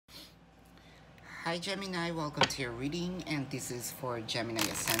Hi Gemini, welcome to your reading, and this is for Gemini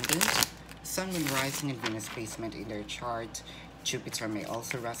Ascendant, Sun, Moon, Rising, and Venus placement in their chart. Jupiter may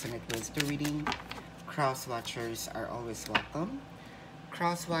also resonate with the reading. Cross watchers are always welcome.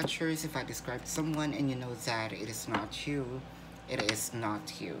 Cross watchers, if I describe someone and you know that it is not you, it is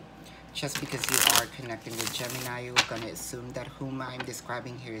not you. Just because you are connecting with Gemini, you're gonna assume that whom I'm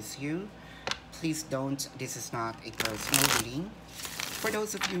describing here is you. Please don't, this is not a personal reading. For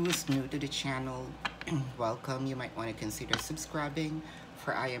those of you who's new to the channel, welcome. You might want to consider subscribing,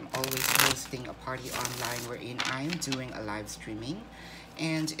 for I am always hosting a party online wherein I am doing a live streaming,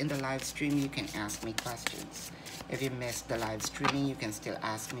 and in the live stream you can ask me questions. If you missed the live streaming, you can still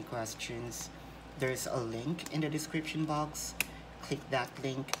ask me questions. There's a link in the description box. Click that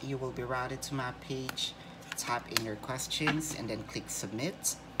link, you will be routed to my page. Type in your questions and then click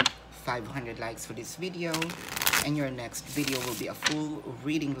submit. 500 likes for this video, and your next video will be a full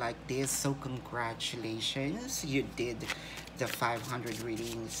reading like this. So congratulations, you did the 500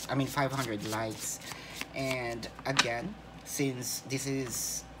 readings, 500 likes. And again, since this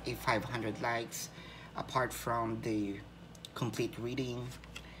is a 500 likes, apart from the complete reading,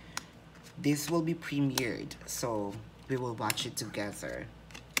 this will be premiered, so we will watch it together,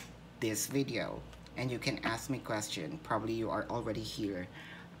 this video, and you can ask me question. Probably you are already here.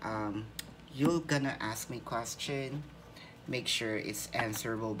 You're gonna ask me question. Make sure it's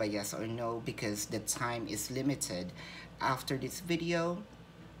answerable by yes or no, because the time is limited. After this video,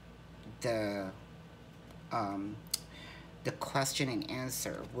 the question and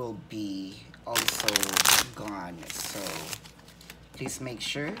answer will be also gone, so please make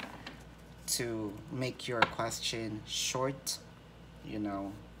sure to make your question short,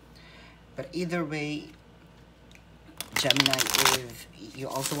 but either way, Gemini, if you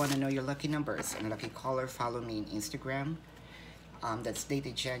also want to know your lucky numbers and lucky color, follow me on Instagram. That's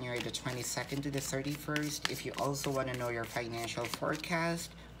dated January the 22nd to the 31st. If you also want to know your financial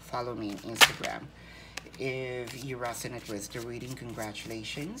forecast, follow me on Instagram. If you resonate with the reading,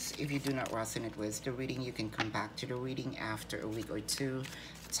 congratulations. If you do not resonate with the reading, you can come back to the reading after a week or two.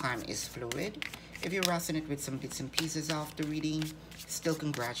 Time is fluid. If you resonate with some bits and pieces of the reading, still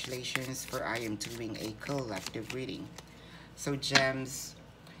congratulations, for I am doing a collective reading. So gems,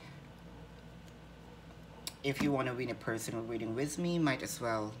 if you want to win a personal reading with me, might as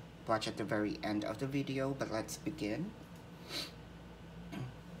well watch at the very end of the video. But let's begin.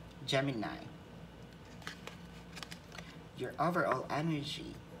 Gemini, your overall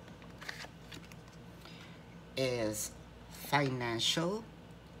energy is financial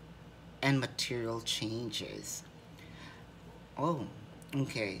and material changes. Oh,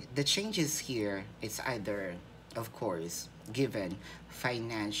 okay. The changes here, it's either, of course, given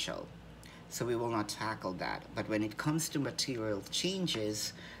financial, so we will not tackle that. But when it comes to material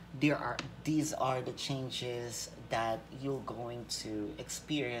changes, these are the changes that you're going to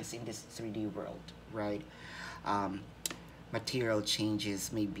experience in this 3D world, right? Material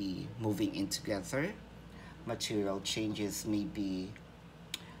changes may be moving in together. Material changes may be,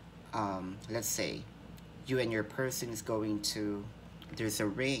 let's say, you and your person is going to, there's a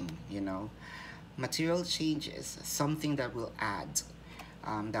ring, Material changes, something that will add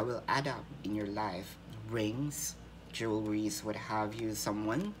up in your life. Rings, jewelries, what have you.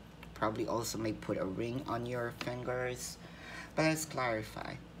 Someone probably also may put a ring on your fingers. But let's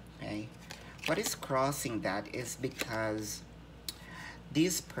clarify, okay? What is crossing that is because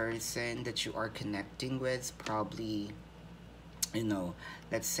this person that you are connecting with probably,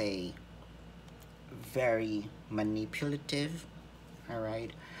 let's say, very manipulative, all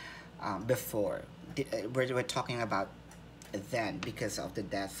right? Before, we're talking about then, because of the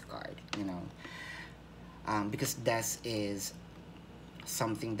death card, because death is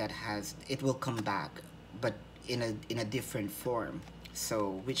something that it will come back, but in a different form.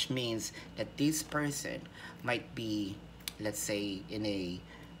 So which means that this person might be, let's say, in a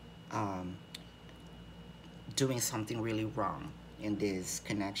doing something really wrong in this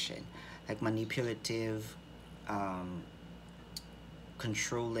connection, like manipulative,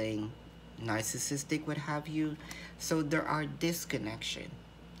 controlling, narcissistic, what have you. So there are disconnection,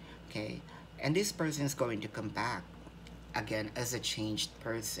 okay? And this person is going to come back again as a changed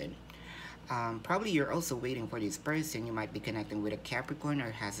person. Probably you're also waiting for this person. You might be connecting with a Capricorn, or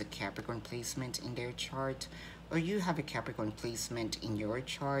has a Capricorn placement in their chart, or you have a Capricorn placement in your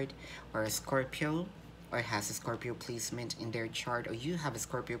chart, or a Scorpio, or has a Scorpio placement in their chart, or you have a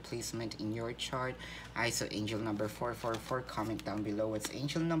Scorpio placement in your chart. I saw angel number 444. Comment down below what's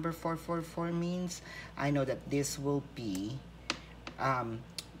angel number 444 means. I know that this will be,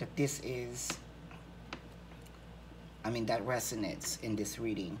 that this is that resonates in this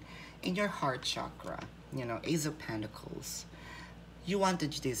reading. In your heart chakra, Ace of Pentacles, you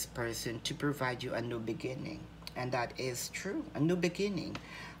wanted this person to provide you a new beginning. And that is true, a new beginning.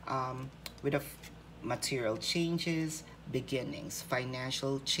 With material changes, beginnings,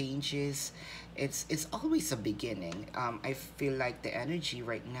 financial changes, it's always a beginning. I feel like the energy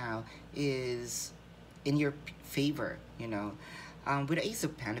right now is in your favor, with the Ace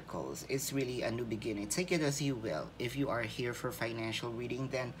of Pentacles, it's really a new beginning. Take it as you will. If you are here for financial reading,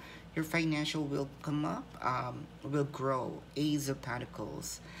 then your financial will come up, will grow. Ace of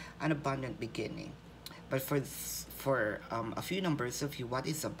Pentacles, an abundant beginning. But for a few numbers of you, what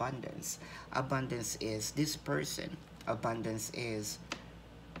is abundance? Abundance is this person. Abundance is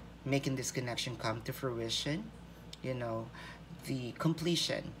making this connection come to fruition. The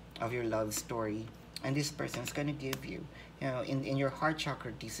completion of your love story, and this person is going to give you, in your heart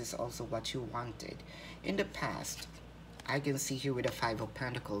chakra, this is also what you wanted. In the past, I can see here with the Five of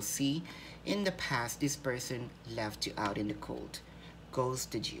Pentacles, see, in the past, this person left you out in the cold,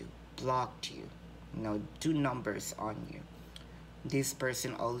 ghosted you, blocked you, do numbers on you. This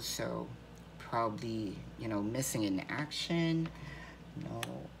person also probably, missing in action,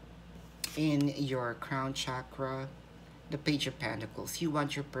 in your crown chakra, the Page of Pentacles, you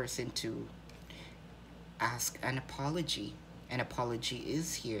want your person to ask an apology. An apology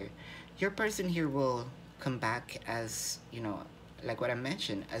is here. Your person here will come back as, like what I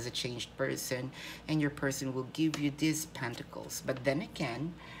mentioned, as a changed person, and your person will give you these pentacles. But then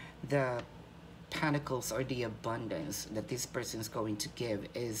again, the pentacles or the abundance that this person's going to give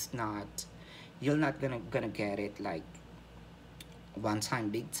is not, you're not gonna get it like one time,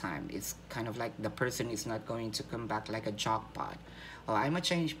 big time. It's kind of like the person is not going to come back like a jackpot. Oh, I'm a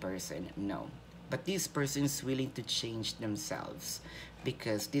changed person. No. But this person is willing to change themselves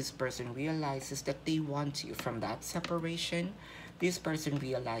because this person realizes that they want you. From that separation, this person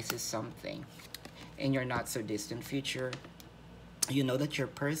realizes something. In your not so distant future, you know that your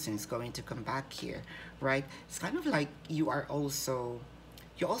person is going to come back here, right? It's kind of like you also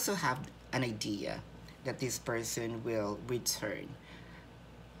have an idea that this person will return.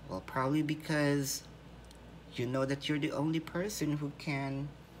 Well, probably because you know that you're the only person who can,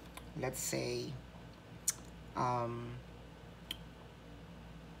 let's say,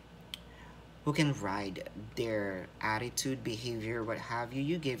 who can ride their attitude, behavior, what have you.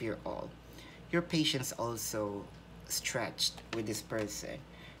 You gave your all. Your patience also stretched with this person.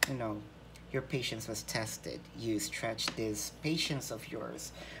 Your patience was tested. You stretched this patience of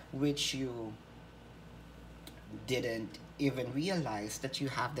yours, which you didn't even realize that you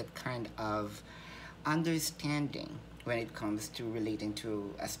have that kind of understanding when it comes to relating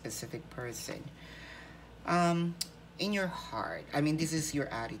to a specific person. In your heart, this is your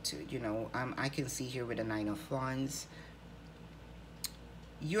attitude. I can see here with the Nine of Wands,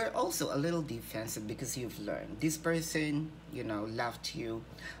 you're also a little defensive because you've learned this person, left you.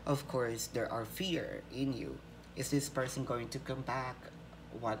 Of course, there are fear in you. Is this person going to come back?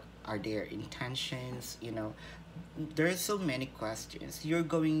 What are their intentions? There are so many questions. You're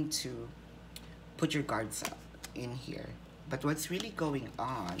going to put your guards up in here. But what's really going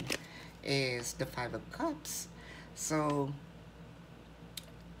on is the Five of Cups. So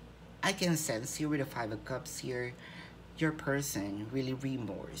I can sense here with the Five of Cups here, your person really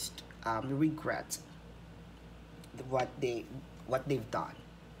remorsed, regret what they've done.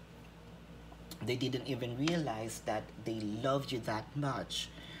 They didn't even realize that they loved you that much.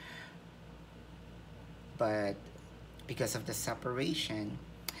 But because of the separation,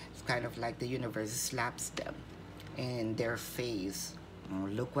 it's kind of like the universe slaps them in their face. Oh,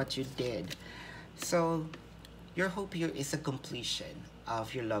 look what you did. So your hope here is a completion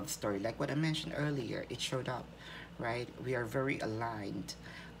of your love story. Like what I mentioned earlier, it showed up, right? We are very aligned.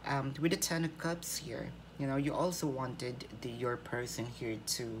 With the Ten of Cups here, you also wanted your person here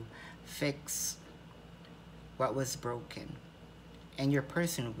to fix what was broken. And your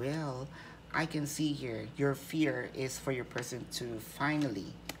person will, I can see here, your fear is for your person to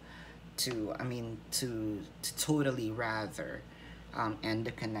finally, to totally rather end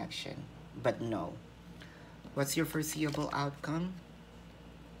the connection. But no. What's your foreseeable outcome?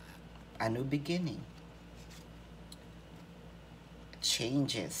 A new beginning.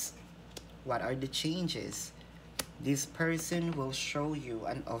 Changes. What are the changes? This person will show you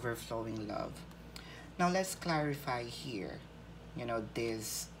an overflowing love. Now let's clarify here.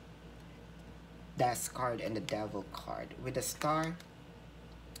 This Death card and the Devil card with the Star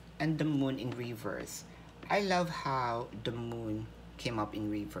and the Moon in reverse. I love how the Moon came up in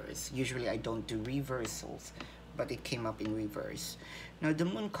reverse. Usually I don't do reversals, but it came up in reverse. Now the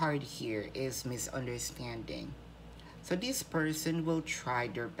Moon card here is misunderstanding. So this person will try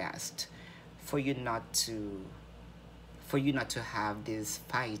their best for you not to have this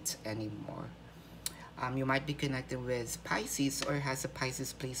fight anymore. You might be connected with Pisces or has a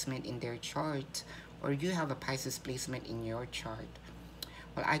Pisces placement in their chart, or you have a Pisces placement in your chart.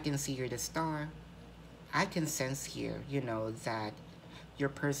 Well, I can see here the star. I can sense here, that your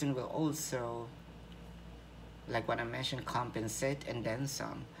person will also, like what I mentioned, compensate and then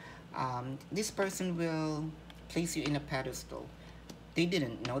some. This person will place you in a pedestal. They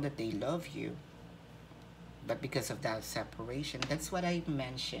didn't know that they love you, but because of that separation, that's what I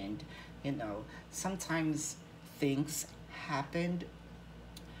mentioned. Sometimes things happened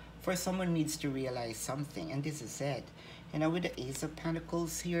for someone needs to realize something, and this is it. With the Ace of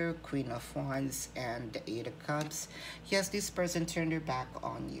Pentacles here, Queen of Wands, and the Eight of Cups, yes, this person turned their back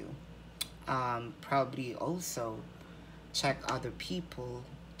on you. Probably also check other people,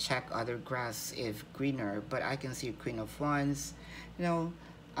 check other grass if greener, but I can see Queen of Wands. You know,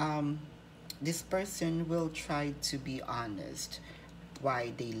 this person will try to be honest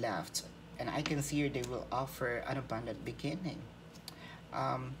why they left, and I can see here they will offer an abundant beginning.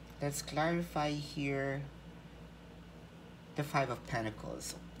 Let's clarify here the Five of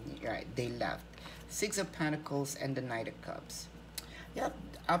Pentacles. Right, they left. Six of Pentacles and the Knight of Cups. Yeah,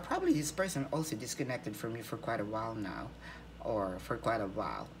 probably this person also disconnected from you for quite a while now, or for quite a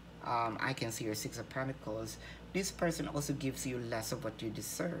while. I can see your Six of Pentacles. This person also gives you less of what you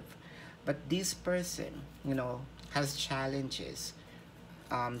deserve. But this person, has challenges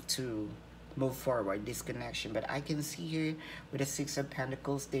to move forward, this connection. But I can see here with the Six of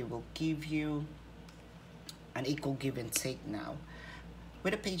Pentacles, they will give you an equal give and take now.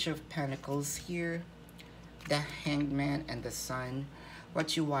 With the Page of Pentacles here, the Hangman and the Sun,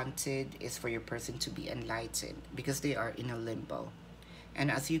 what you wanted is for your person to be enlightened because they are in a limbo.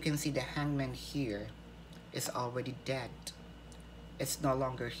 And as you can see, the Hangman here is already dead. It's no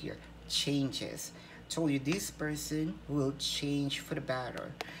longer here. Changes. Told you this person will change for the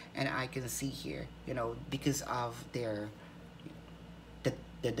better. And I can see here, because of their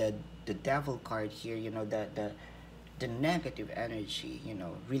the devil card here, the negative energy,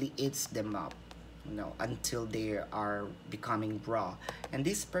 really eats them up, until they are becoming raw. And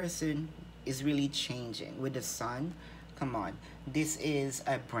this person is really changing with the Sun. Come on, this is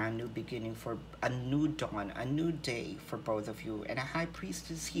a brand new beginning, for a new dawn, a new day for both of you. And a High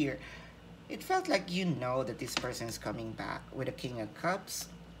Priestess here, it felt like that this person is coming back with a King of Cups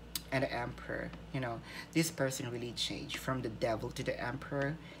and the Emperor. This person really changed from the Devil to the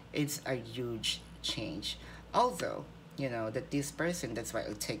Emperor. It's a huge change. Although, that this person, that's why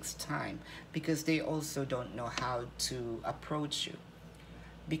it takes time, because they also don't know how to approach you,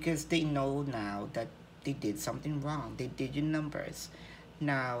 because they know now that they did something wrong. They did your numbers.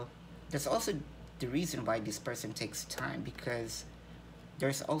 Now, that's also the reason why this person takes time, because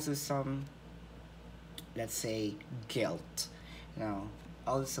there's also some, let's say, guilt.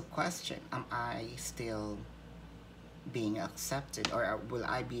 Also question, am I still being accepted, or will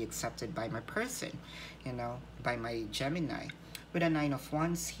I be accepted by my person, by my Gemini? With a Nine of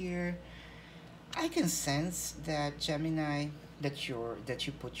Wands here, I can sense that Gemini, that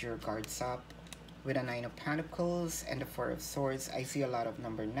you put your guards up. With a Nine of Pentacles and the Four of Swords, I see a lot of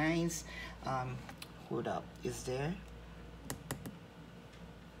number nines. Hold up, is there?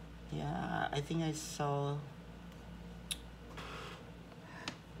 Yeah, I think I saw.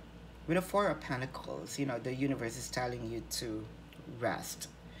 With the Four of Pentacles, the universe is telling you to rest.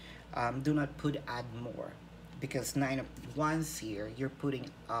 Do not add more, because Nine of Wands here, you're putting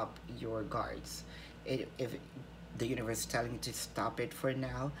up your guards. If the universe is telling you to stop it for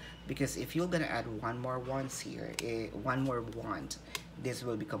now, because if you're gonna add one more wands here, one more wand, this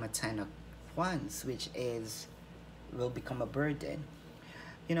will become a Ten of Wands, which will become a burden.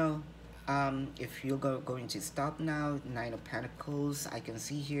 If you're going to stop now, Nine of Pentacles, I can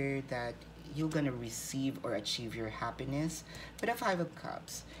see here that you're gonna receive or achieve your happiness. But the Five of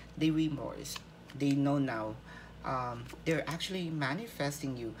Cups, they remorse. They know now. They're actually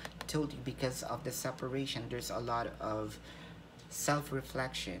manifesting you. Told you, because of the separation, there's a lot of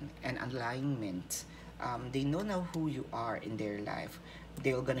self-reflection and alignment. They know now who you are in their life.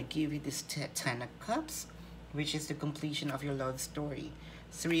 They're gonna give you this Ten of Cups, which is the completion of your love story.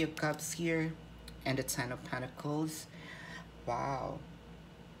 Three of Cups here and the Ten of Pentacles. Wow.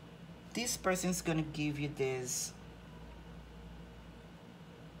 This person's gonna give you this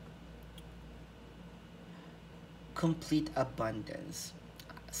complete abundance.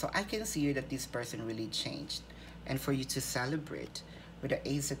 So I can see here that this person really changed. And for you to celebrate with the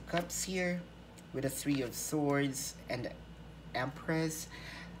Ace of Cups here, with the Three of Swords and the Empress,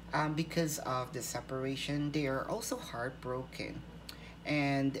 Because of the separation, they are also heartbroken,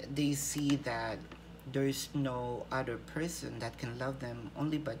 and they see that there's no other person that can love them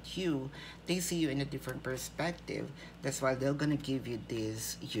only but you. They see you in a different perspective. That's why they're gonna give you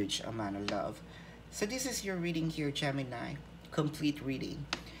this huge amount of love. So this is your reading here, Gemini. Complete reading.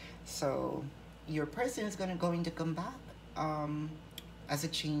 So your person is gonna going to come back as a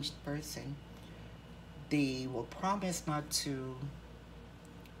changed person. They will promise not to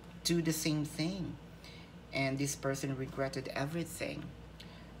do the same thing, and this person regretted everything.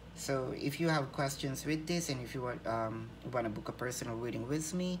 So if you have questions with this, and if you want to book a personal reading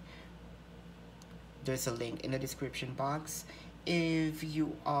with me, there's a link in the description box. If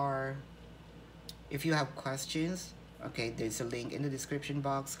you have questions, okay, there's a link in the description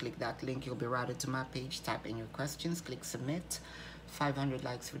box. Click that link, you'll be routed to my page. Type in your questions, click submit. 500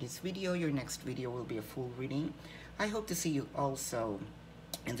 likes for this video. Your next video will be a full reading. I hope to see you also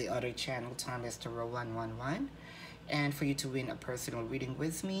in the other channel, Timeless Tarot 111. And for you to win a personal reading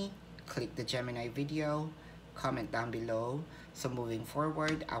with me, click the Gemini video, comment down below. So moving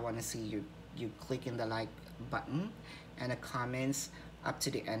forward, I want to see you clicking the like button and the comments up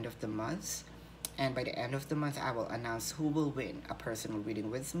to the end of the month. And by the end of the month, I will announce who will win a personal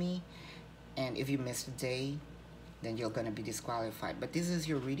reading with me. And if you missed a day, then you're gonna be disqualified. But this is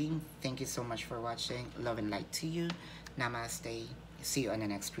your reading. Thank you so much for watching. Love and light to you. Namaste. See you on the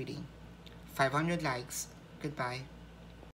next reading. 500 likes. Goodbye.